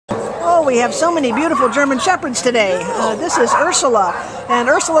Oh, we have so many beautiful German Shepherds today. This is Ursula, and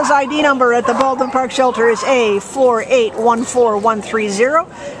Ursula's ID number at the Baldwin Park shelter is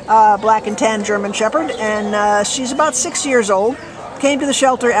A4814130, black and tan German Shepherd, and she's about 6 years old. Came to the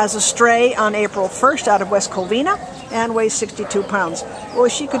shelter as a stray on April 1st out of West Covina and weighs 62 pounds. Well,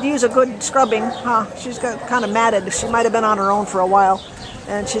 she could use a good scrubbing. She's got kind of matted. She might have been on her own for a while.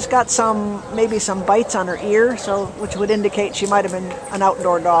 And she's got maybe some bites on her ear, which would indicate she might have been an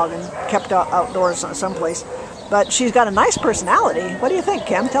outdoor dog and kept outdoors someplace. But she's got a nice personality. What do you think,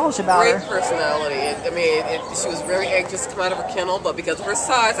 Kim? Tell us about her. Great personality. She was very anxious to come out of her kennel, but because of her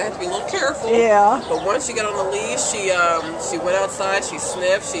size, I had to be a little careful. Yeah. But once she got on the leash, she went outside, she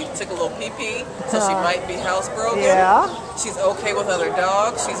sniffed, she took a little pee-pee, so she might be housebroken. Yeah. She's okay with other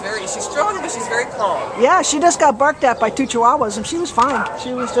dogs. She's strong, but she's very calm. Yeah, she just got barked at by 2 Chihuahuas, and she was fine.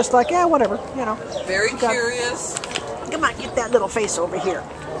 She was just like, yeah, whatever, you know. Very curious. Come on, get that little face over here.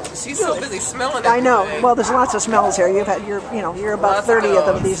 She's so busy smelling. I know. Well, there's lots of smells here. You're about 30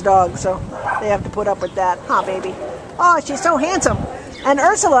 of these dogs, so they have to put up with that, huh, baby? Oh, she's so handsome. And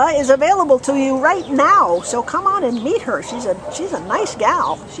Ursula is available to you right now, so come on and meet her. She's a nice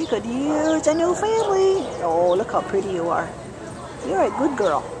gal. She could use a new family. Oh, look how pretty you are. You're a good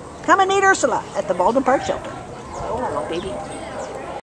girl. Come and meet Ursula at the Baldwin Park shelter. Oh, baby.